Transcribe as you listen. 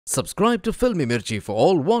Subscribe to Filmy Mirchi for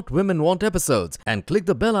all What Women Want episodes and click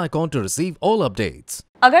the bell icon to receive all updates.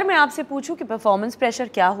 अगर मैं आपसे पूछूं कि performance pressure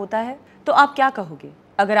क्या होता है तो आप क्या कहोगे?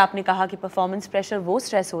 अगर आपने कहा कि परफॉर्मेंस प्रेशर वो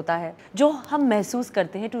स्ट्रेस होता है जो हम महसूस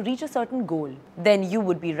करते हैं to reach a certain goal, then you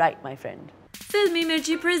would be right, my friend. Filmy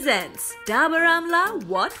Mirchi presents Dabur Amla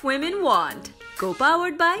What Women Want,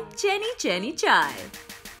 co-powered by Chenny Chai.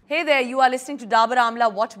 Hey there, you are listening to Dabur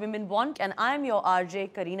Amla What Women Want and I am your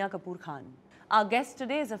RJ Kareena Kapoor Khan. Our guest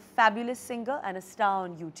today is a fabulous singer and a star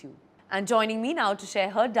on YouTube. And joining me now to share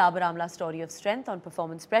her Dabur Amla story of strength on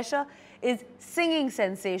performance pressure is singing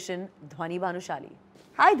sensation Dhvani Bhanushali.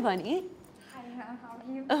 Hi Dhvani. Hi, how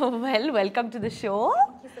are you? Well, welcome to the show.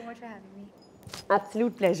 Thank you so much for having me.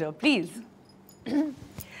 Absolute pleasure. Please.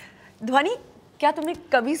 Dhvani, क्या तुमने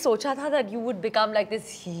कभी सोचा था that you would become like this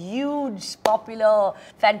huge, popular,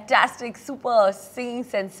 fantastic, super singing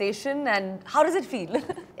sensation? And how does it feel?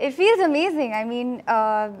 It feels amazing. I mean,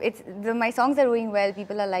 my songs are doing well.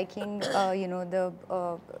 People are liking,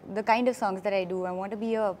 the kind of songs that I do. I want to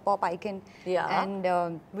be a pop icon. Yeah.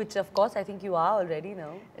 And which, of course, I think you are already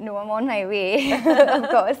now. no, I'm on my way. Of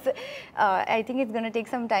course. I think it's going to take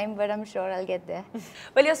some time, but I'm sure I'll get there.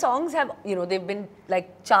 Well, your songs have, they've been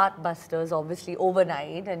like chart busters, obviously,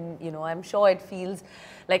 overnight, and I'm sure it feels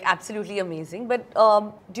like absolutely amazing. But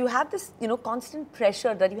do you have this constant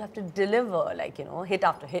pressure that you have to deliver, like hit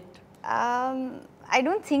after hit? I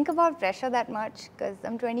don't think about pressure that much because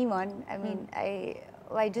I'm 21. I mean,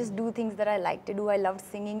 I just do things that I like to do. I loved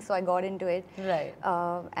singing, so I got into it. Right.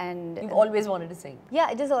 And you've always wanted to sing. Yeah,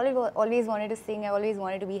 I just always wanted to sing. I always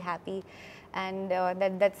wanted to be happy, and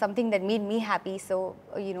that's something that made me happy. So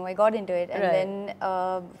I got into it, and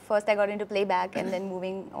then first I got into playback, and then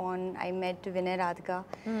moving on, I met Vinay Radhika,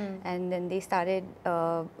 and then they started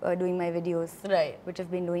doing my videos, which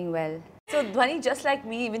have been doing well. So Dhvani, just like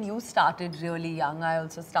me, even you started really young. I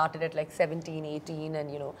also started at like 17, 18,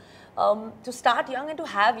 and to start young and to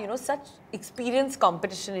have such experience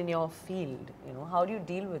competition in your field, how do you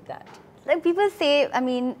deal with that? Like people say, I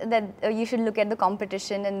mean, that you should look at the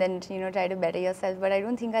competition and then try to better yourself. But I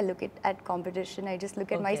don't think I look at competition. I just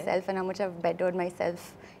look at myself and how much I've bettered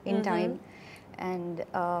myself in time. And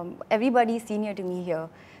everybody's senior to me here,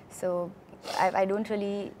 so I don't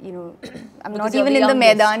really, I'm not even in the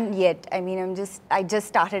Maidan yet. I mean, I just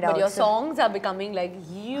started out. But your songs are becoming like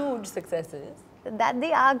huge successes. That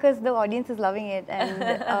they are, because the audience is loving it,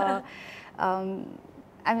 and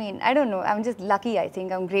I mean, I don't know. I'm just lucky. I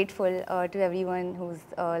think I'm grateful to everyone who's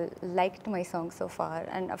liked my songs so far,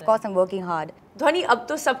 and of course, I'm working hard. Dhvani, ab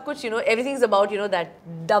to sab kuch, everything's about that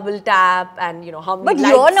double tap and how many But likes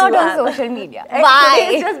you're not you on have. Social media. Why?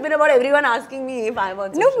 It's just been about everyone asking me if I'm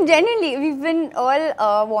on social No, media. genuinely, we've been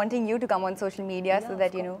all wanting you to come on social media so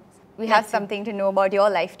that we have something to know about your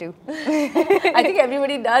life too. I think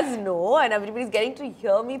everybody does know, and everybody's getting to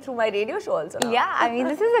hear me through my radio show also now. Yeah, I mean,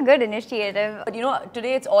 this is a good initiative. But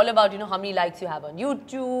today it's all about how many likes you have on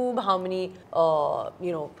YouTube, how many how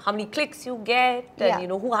many clicks you get, and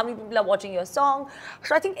how many people are watching your song.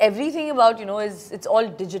 So I think everything about it's all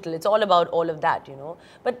digital. It's all about all of that.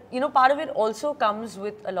 But part of it also comes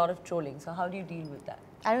with a lot of trolling. So how do you deal with that?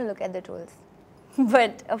 I don't look at the trolls.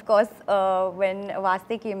 But of course, when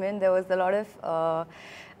Vaste came in, there was a lot of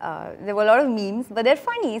there were a lot of memes, but they're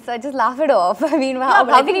funny, so I just laugh it off. I mean,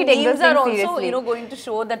 how can you take those things seriously? Memes are also, going to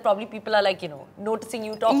show that probably people are like, noticing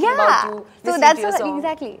you, talking yeah. about you, So listening that's to your all, song.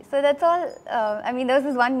 exactly. So that's all. I mean, there was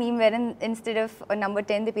this one meme wherein instead of number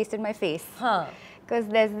 10, they pasted my face. Because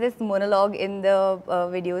there's this monologue in the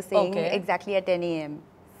video saying exactly at 10 a.m.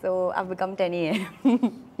 So I've become 10 a.m.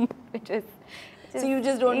 which is. So you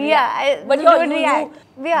just don't react. But you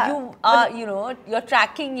are, you're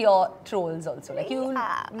tracking your trolls also. Like you read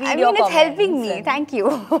I your mean, it's helping me. and Thank you.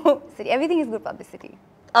 Everything is good publicity.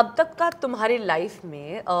 अब तक का तुम्हारे life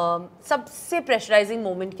में सबसे pressurising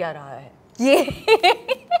moment क्या रहा है?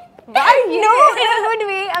 No, in a good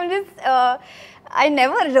way. I'm just. I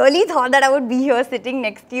never really thought that I would be here sitting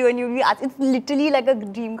next to you and you'd be asked. It's literally like a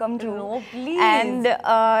dream come true. No, please. And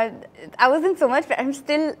I was in so much. I'm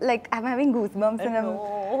still like, I'm having goosebumps and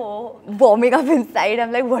I'm warming up inside.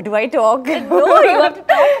 I'm like, what do I talk? No, you have to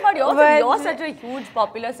talk about yourself. You're such a huge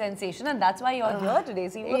popular sensation, and that's why you're here today.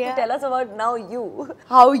 So you have to tell us about now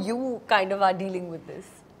how you kind of are dealing with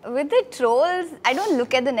this. With the trolls, I don't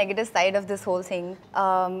look at the negative side of this whole thing.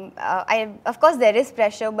 Of course, there is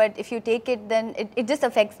pressure, but if you take it, then it just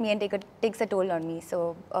affects me and takes a toll on me.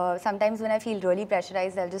 So sometimes when I feel really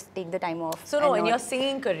pressurized, I'll just take the time off. So no, in your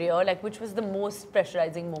singing career, like which was the most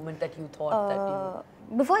pressurizing moment that you thought that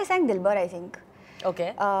you... Before I sang Dilbar, I think.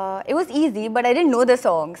 Okay. It was easy, but I didn't know the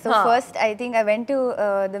song. So first, I think I went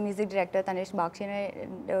to the music director, Tanish Bakshi,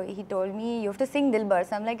 and he told me, you have to sing Dilbar.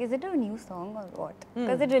 So I'm like, is it a new song or what?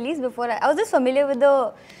 Because it released before. I was just familiar with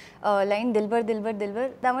the line Dilbar, Dilbar,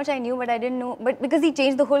 Dilbar. That much I knew, but I didn't know. But because he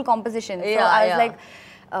changed the whole composition. So I was like,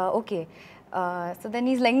 okay. So then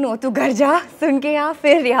he's like, no, tu ghar ja, sun ke aa,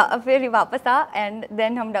 fir wapas aa, and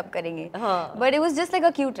then hum dub karenge. But it was just like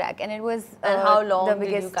a cute track, and it was and how long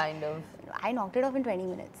did you kind of? I knocked it off in 20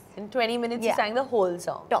 minutes. In 20 minutes, you sang the whole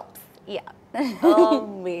song. Tops, yeah.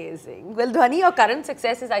 Amazing. Well, Dhvani, your current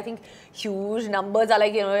success is, I think, huge. Numbers are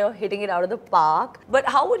like, you know, you're hitting it out of the park. But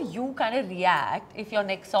how would you kind of react if your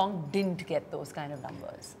next song didn't get those kind of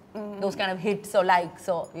numbers? Those kind of hits or likes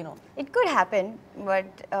or, you know? It could happen, but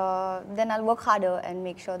then I'll work harder and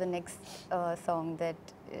make sure the next song that,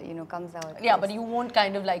 you know, comes out. Yeah, but you won't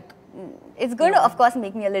kind of like... It's going to, of course,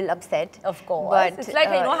 make me a little upset. Of course. But, it's like,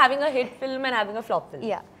 you know, having a hit film and having a flop film.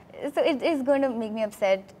 Yeah. So it is going to make me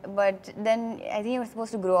upset, but then I think you're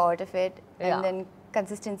supposed to grow out of it. And then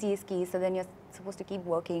consistency is key. So then you're supposed to keep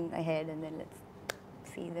working ahead, and then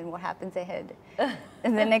let's see then what happens ahead.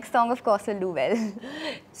 And the next song, of course, will do well.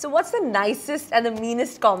 So what's the nicest and the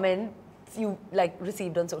meanest comment you like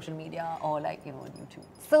received on social media or like, you know, on YouTube?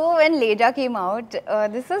 So when Leja came out,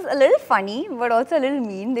 this was a little funny but also a little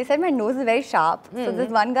mean. They said my nose is very sharp. So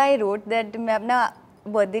this one guy wrote that मैं अपना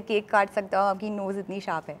birthday cake काट सकता हूँ, आपकी nose इतनी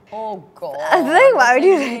sharp है. Oh God! I was like, why would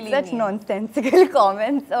you write such nonsensical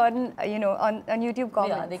comments on, you know, on YouTube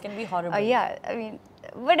comments? Yeah, they can be horrible. Yeah, I mean,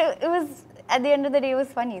 but it was, at the end of the day, it was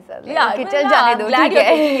funny. So like, yeah, okay, well, I'm glad you're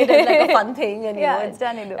taking it as like a fun thing, and you know, it's,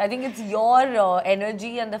 I think it's your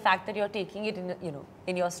energy and the fact that you're taking it in, you know,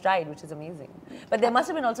 in your stride, which is amazing. But there must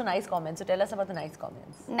have been also nice comments. So tell us about the nice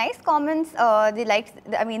comments. Nice comments. They liked.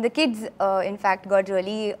 I mean, the kids, in fact, got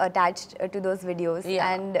really attached to those videos.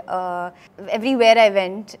 Yeah. And everywhere I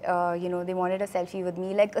went, you know, they wanted a selfie with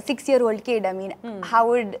me. Like a 6-year-old kid. I mean, how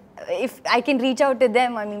would, if I can reach out to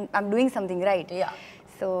them? I mean, I'm doing something right. Yeah.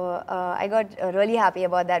 So I got really happy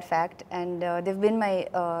about that fact, and they've been my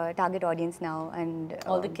target audience now, and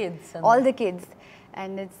all the kids. All the kids,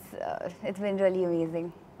 and it's been really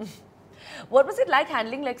amazing. What was it like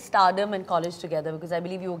handling like stardom and college together? Because I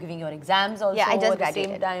believe you were giving your exams also. Yeah, I just at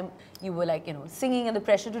graduated. the same time, you were like, you know, singing and the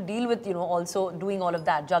pressure to deal with, you know, also doing all of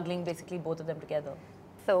that, juggling basically both of them together.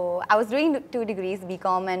 So I was doing 2 degrees,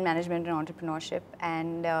 BCom and Management and Entrepreneurship,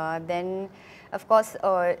 and then, of course,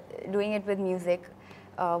 doing it with music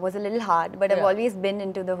was a little hard, but I've always been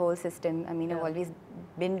into the whole system. I mean, I've always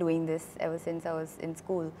been doing this ever since I was in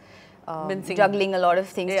school. Juggling a lot of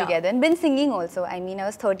things together, and been singing also. I mean, I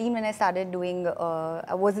was 13 when I started doing,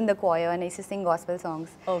 I was in the choir and I used to sing gospel songs.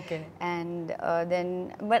 Okay. And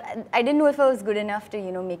then, but I didn't know if I was good enough to,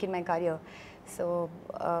 you know, make it my career. So,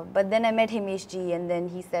 but then I met Himesh ji, and then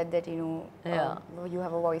he said that, you know, oh, you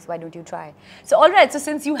have a voice, why don't you try? So, all right, so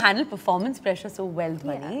since you handle performance pressure so well,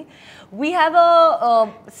 Dhvani, we have a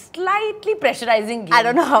slightly pressurizing game. I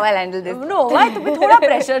don't know how I'll handle this. No, why? Thoda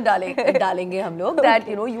pressure dalenge hum log that,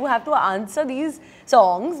 you know, you have to answer these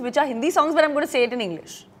songs, which are Hindi songs, but I'm going to say it in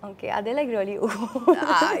English. Okay, are they like really?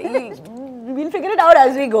 We'll figure it out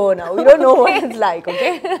as we go now. We don't know what it's like,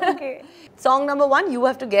 okay? Okay. Song number 1, you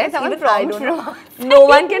have to guess. Someone Even I don't prompt. know. No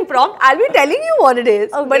one can prompt. I'll be telling you what it is,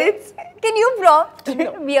 but it's... Can you prompt?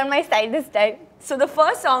 Be on my side this time. So the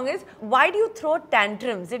first song is, why do you throw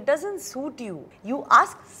tantrums? It doesn't suit you. You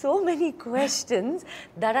ask so many questions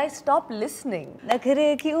that I stop listening.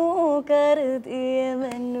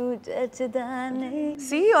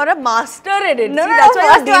 See, you're a master at it. No, see, no, that's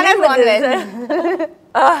why first you're one dealing with this.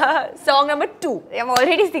 Song number 2. I'm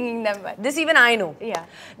already singing them. But this even I know. Yeah.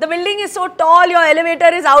 The building is so tall, your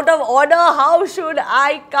elevator is out of order. How should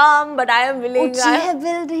I come? But I am willing. ऊंची है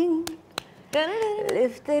building,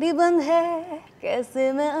 lift तेरी बंद है,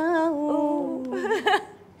 कैसे मैं आऊं?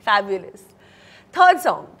 Fabulous. Third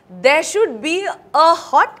song. There should be a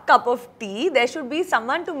hot cup of tea. There should be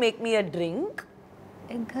someone to make me a drink.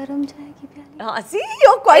 एक गरम चाय की प्याली. See,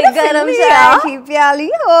 you're quite a गरम filmy, चाय की प्याली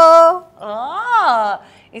हो.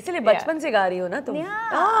 इसलिए बचपन से गा रही हो ना तुम.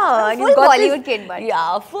 Yeah. Full Bollywood kid, but.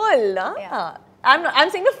 Yeah, full. Yeah. I'm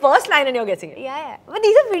saying the first line and you're guessing it. Yeah. But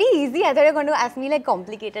these are pretty easy. I thought you were going to ask me like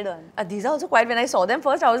complicated ones. These are also quite, when I saw them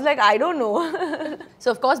first, I was like, I don't know. So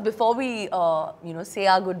of course, before we, you know, say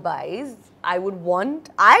our goodbyes, I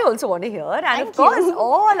also want to hear, and Thank of course, you.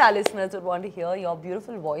 all our listeners would want to hear your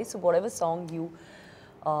beautiful voice of whatever song you,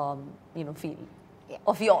 you know, feel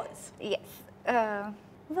of yours. Yes.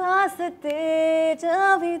 वास्ते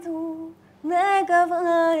जा भी दूँ, मैं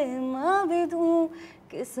गवाए माँ भी दूँ,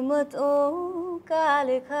 किस्मतों का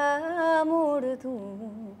लिखा मोड़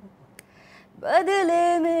दूँ, बदले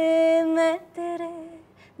में मैं तेरे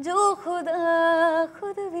जो खुदा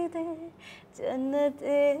खुद भी दे,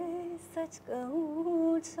 जन्नते सच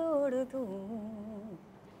कहूँ छोड़ दूँ.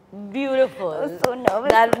 Beautiful. I was so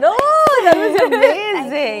nervous. That was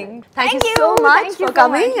amazing. Thank you so much Thank you for so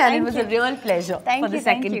coming, much. and it Thank was you. a real pleasure Thank for the you,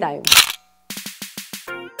 thank second you. time.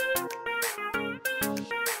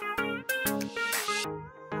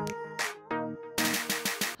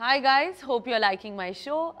 Hi guys, hope you're liking my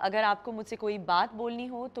show. अगर आपको मुझसे कोई बात बोलनी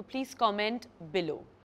हो तो please comment below.